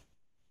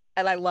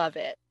 And I love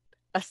it.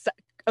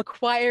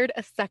 Acquired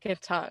a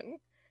second tongue.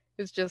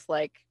 It's just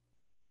like,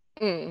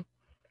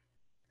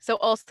 So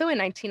also in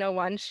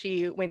 1901,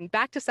 she went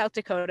back to South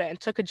Dakota and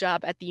took a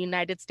job at the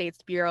United States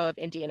Bureau of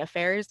Indian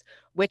Affairs,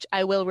 which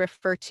I will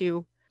refer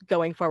to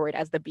going forward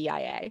as the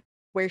BIA,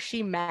 where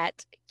she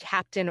met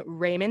Captain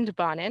Raymond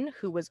Bonin,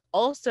 who was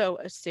also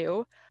a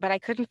Sioux, but I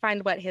couldn't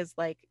find what his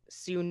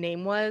Sioux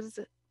name was,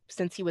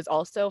 since he was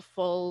also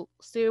full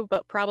Sioux,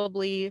 but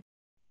probably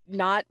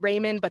not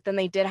Raymond. But then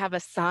they did have a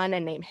son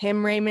and named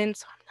him Raymond,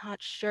 so I'm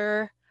not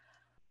sure.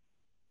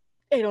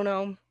 I don't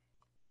know.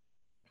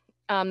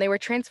 They were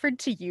transferred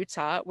to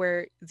Utah,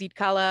 where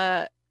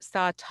Zitkala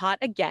Saw taught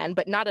again,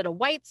 but not at a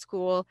white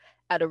school,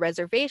 at a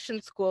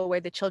reservation school where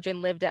the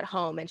children lived at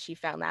home, and she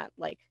found that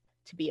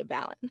to be a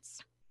balance.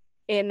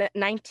 In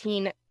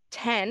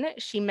 1910,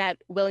 she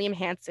met William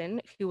Hanson,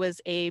 who was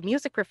a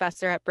music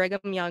professor at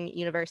Brigham Young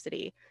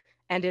University.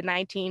 And in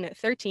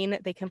 1913,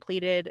 they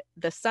completed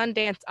the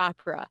Sundance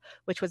Opera,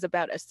 which was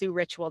about a Sioux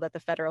ritual that the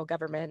federal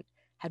government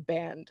had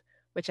banned,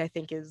 which I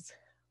think is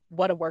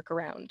what a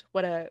workaround,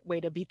 what a way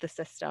to beat the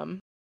system.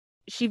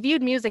 She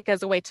viewed music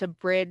as a way to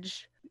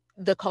bridge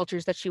the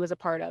cultures that she was a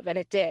part of, and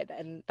it did,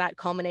 and that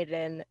culminated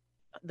in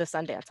the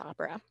Sundance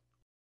Opera.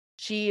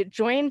 She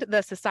joined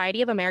the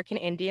Society of American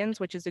Indians,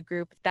 which is a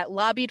group that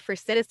lobbied for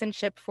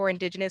citizenship for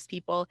Indigenous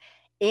people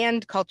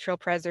and cultural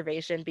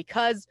preservation,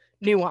 because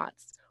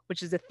nuance,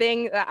 which is a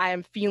thing that I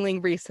am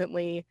feeling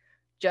recently,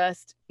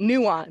 just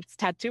nuance.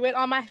 Tattoo it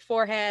on my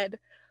forehead,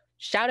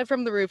 shout it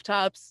from the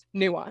rooftops,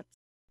 nuance.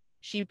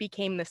 She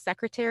became the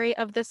secretary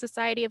of the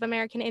Society of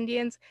American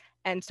Indians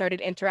and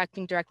started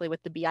interacting directly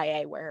with the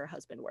BIA, where her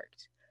husband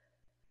worked.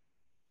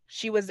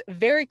 She was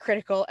very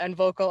critical and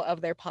vocal of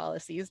their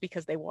policies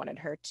because they wanted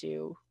her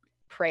to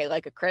pray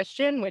like a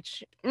Christian,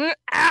 which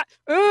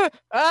the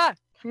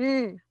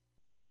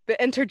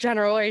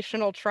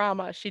intergenerational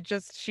trauma,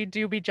 she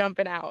do be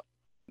jumping out.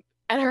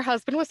 And her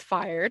husband was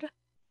fired.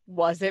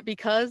 Was it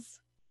because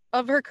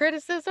of her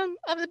criticism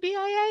of the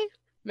BIA?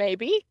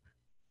 Maybe.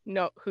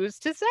 No, who's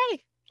to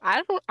say?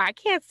 I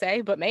can't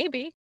say, but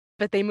maybe.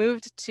 But they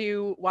moved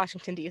to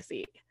Washington,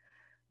 D.C.,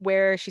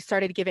 where she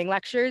started giving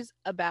lectures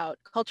about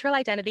cultural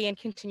identity and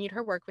continued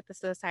her work with the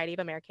Society of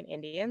American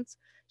Indians.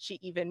 She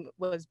even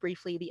was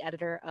briefly the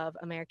editor of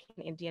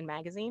American Indian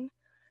Magazine.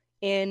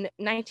 In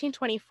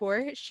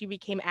 1924, she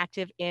became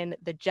active in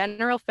the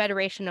General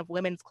Federation of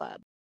Women's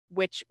Club,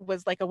 which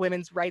was like a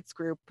women's rights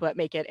group, but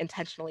make it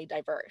intentionally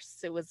diverse.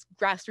 It was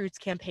grassroots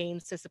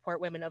campaigns to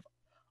support women of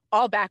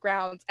all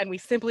backgrounds, and we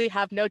simply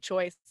have no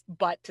choice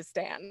but to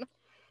stand.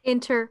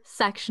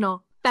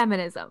 Intersectional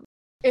feminism.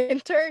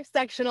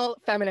 Intersectional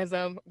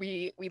feminism.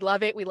 We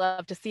love it. We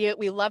love to see it.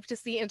 We love to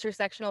see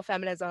intersectional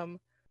feminism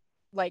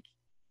like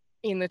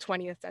in the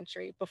 20th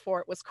century,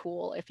 before it was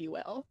cool, if you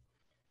will.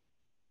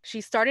 She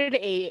started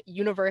a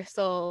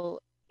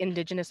universal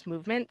Indigenous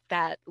movement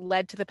that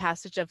led to the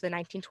passage of the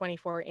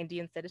 1924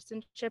 Indian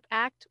Citizenship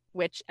Act,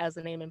 which, as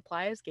the name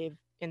implies, gave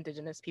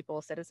Indigenous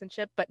people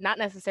citizenship, but not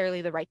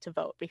necessarily the right to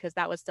vote, because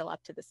that was still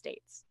up to the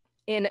states.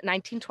 In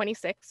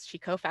 1926, she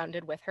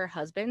co-founded with her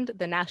husband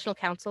the National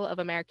Council of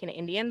American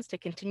Indians to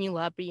continue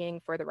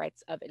lobbying for the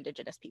rights of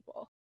Indigenous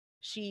people.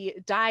 She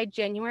died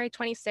January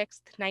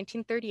 26,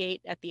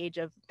 1938, at the age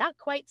of not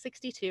quite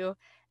 62,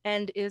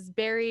 and is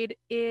buried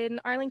in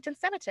Arlington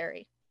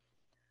Cemetery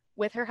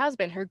with her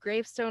husband. Her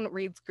gravestone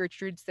reads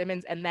Gertrude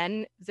Simmons and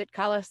then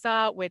Zitkala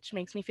Sa, which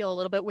makes me feel a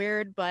little bit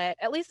weird, but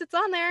at least it's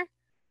on there.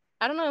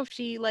 I don't know if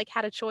she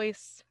had a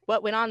choice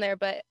what went on there,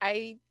 but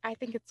I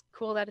think it's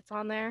cool that it's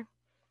on there.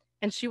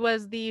 And she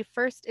was the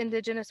first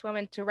Indigenous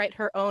woman to write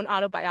her own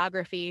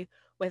autobiography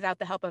without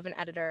the help of an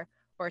editor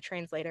or a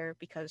translator,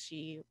 because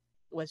she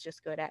was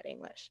just good at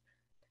English.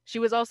 She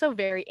was also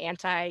very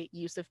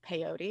anti-use of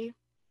peyote,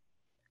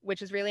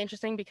 which is really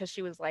interesting because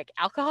she was like,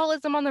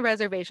 alcoholism on the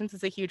reservations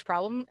is a huge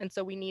problem, and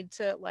so we need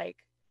to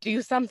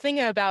do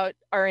something about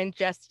our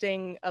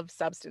ingesting of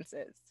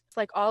substances. It's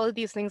like all of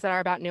these things that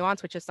are about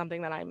nuance, which is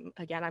something that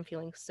I'm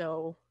feeling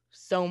so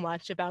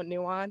much about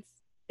nuance.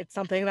 It's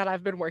something that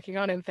I've been working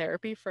on in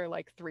therapy for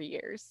 3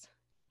 years.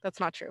 That's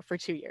not true, for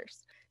 2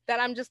 years. That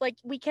I'm just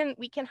we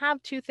can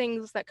have two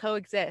things that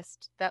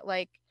coexist, that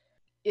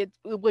it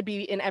would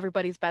be in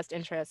everybody's best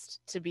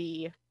interest to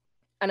be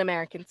an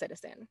American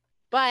citizen.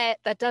 But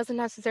that doesn't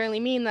necessarily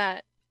mean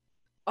that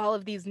all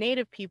of these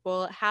Native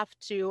people have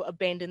to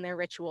abandon their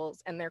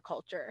rituals and their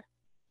culture.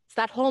 It's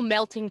that whole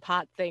melting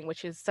pot thing,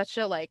 which is such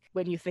a,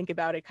 when you think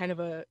about it, kind of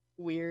a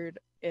weird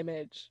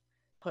image,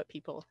 put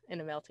people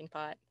in a melting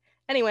pot.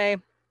 Anyway,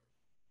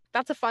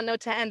 that's a fun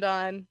note to end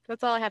on.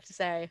 That's all I have to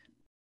say.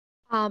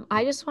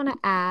 I just want to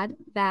add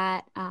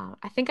that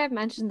I think I've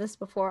mentioned this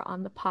before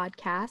on the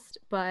podcast,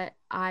 but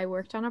I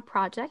worked on a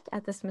project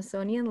at the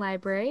Smithsonian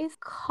Library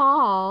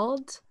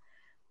called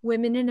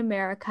Women in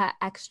America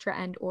Extra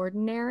and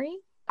Ordinary.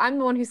 I'm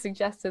the one who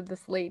suggested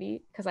this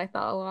lady because I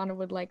thought Alana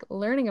would like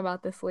learning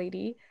about this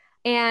lady.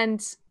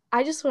 And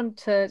I just wanted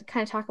to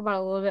kind of talk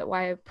about a little bit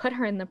why I put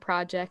her in the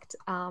project.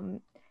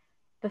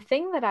 The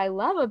thing that I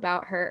love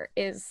about her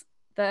is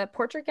the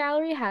portrait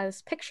gallery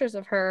has pictures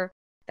of her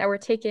that were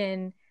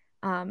taken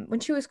when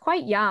she was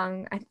quite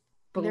young, I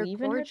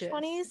believe in her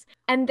 20s.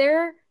 And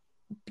they're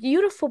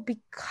beautiful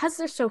because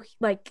they're so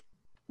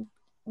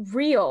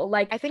real.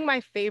 I think my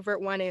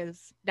favorite one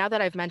is, now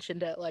that I've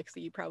mentioned it,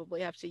 Lexi, you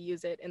probably have to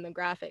use it in the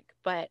graphic,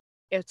 but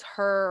it's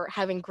her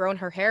having grown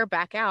her hair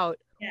back out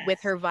with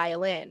her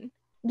violin.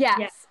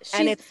 Yes.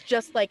 And it's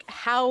just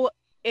how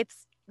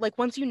it's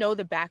once you know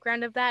the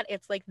background of that,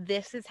 it's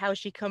this is how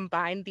she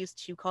combined these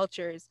two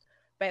cultures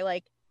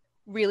by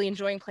really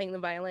enjoying playing the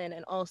violin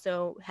and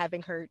also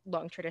having her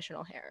long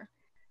traditional hair.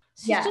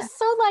 She's just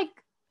so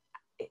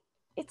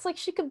it's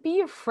she could be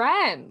your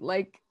friend.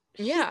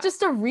 She's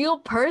just a real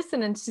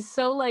person, and she's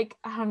so I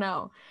don't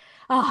know.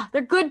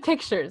 They're good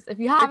pictures. If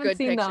you haven't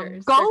seen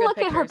them, go look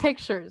at her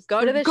pictures.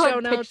 Go to the show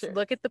notes,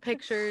 look at the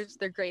pictures.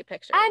 They're great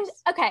pictures. And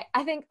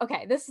I think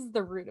this is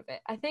the root of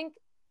it. I think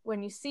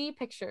when you see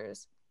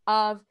pictures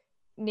of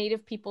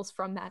Native peoples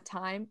from that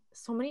time,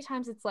 so many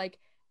times it's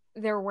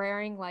they're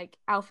wearing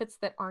outfits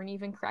that aren't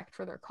even correct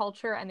for their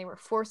culture, and they were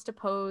forced to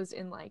pose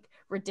in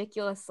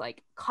ridiculous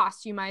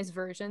costumized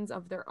versions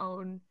of their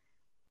own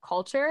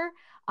culture.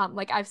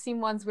 I've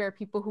seen ones where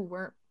people who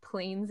weren't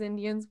Plains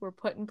Indians were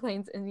put in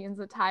Plains Indians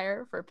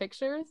attire for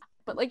pictures,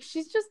 but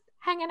she's just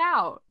hanging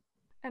out,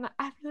 and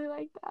I really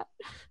like that.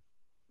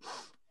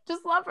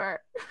 Just love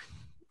her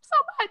so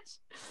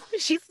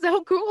much. She's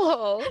so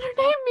cool.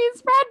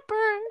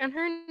 And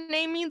her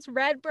name means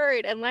red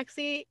bird. And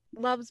Lexi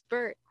loves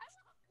birds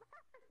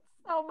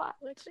so much.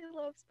 Lexi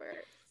loves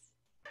birds.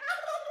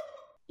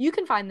 You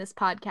can find this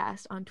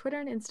podcast on Twitter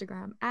and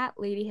Instagram at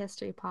Lady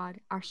History Pod.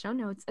 Our show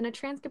notes and a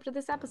transcript of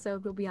this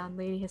episode will be on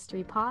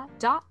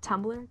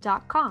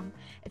ladyhistorypod.tumblr.com.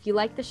 If you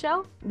like the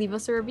show, leave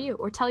us a review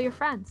or tell your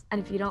friends. And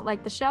if you don't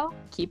like the show,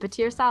 keep it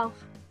to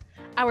yourself.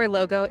 Our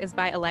logo is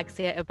by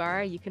Alexia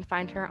Ibarra. You can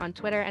find her on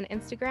Twitter and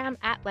Instagram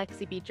at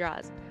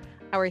LexiBDraws.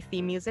 Our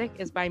theme music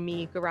is by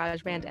me,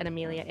 GarageBand, and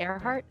Amelia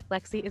Earhart.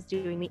 Lexi is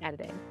doing the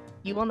editing.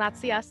 You will not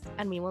see us,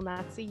 and we will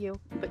not see you,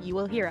 but you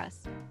will hear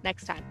us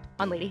next time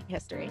on Lady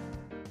History.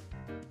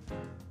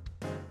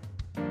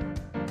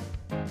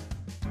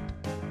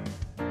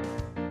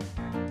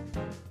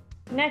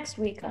 Next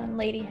week on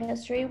Lady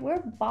History, we're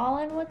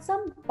balling with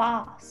some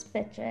boss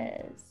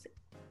bitches.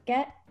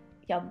 Get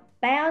your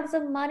bags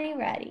of money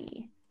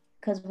ready,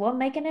 because we're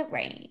making it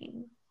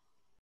rain.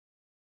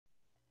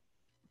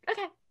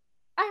 Okay.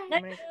 All right.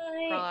 I'm going to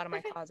crawl out of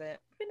my closet.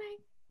 Good night.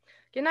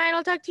 Good night.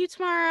 I'll talk to you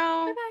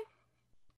tomorrow. Bye-bye.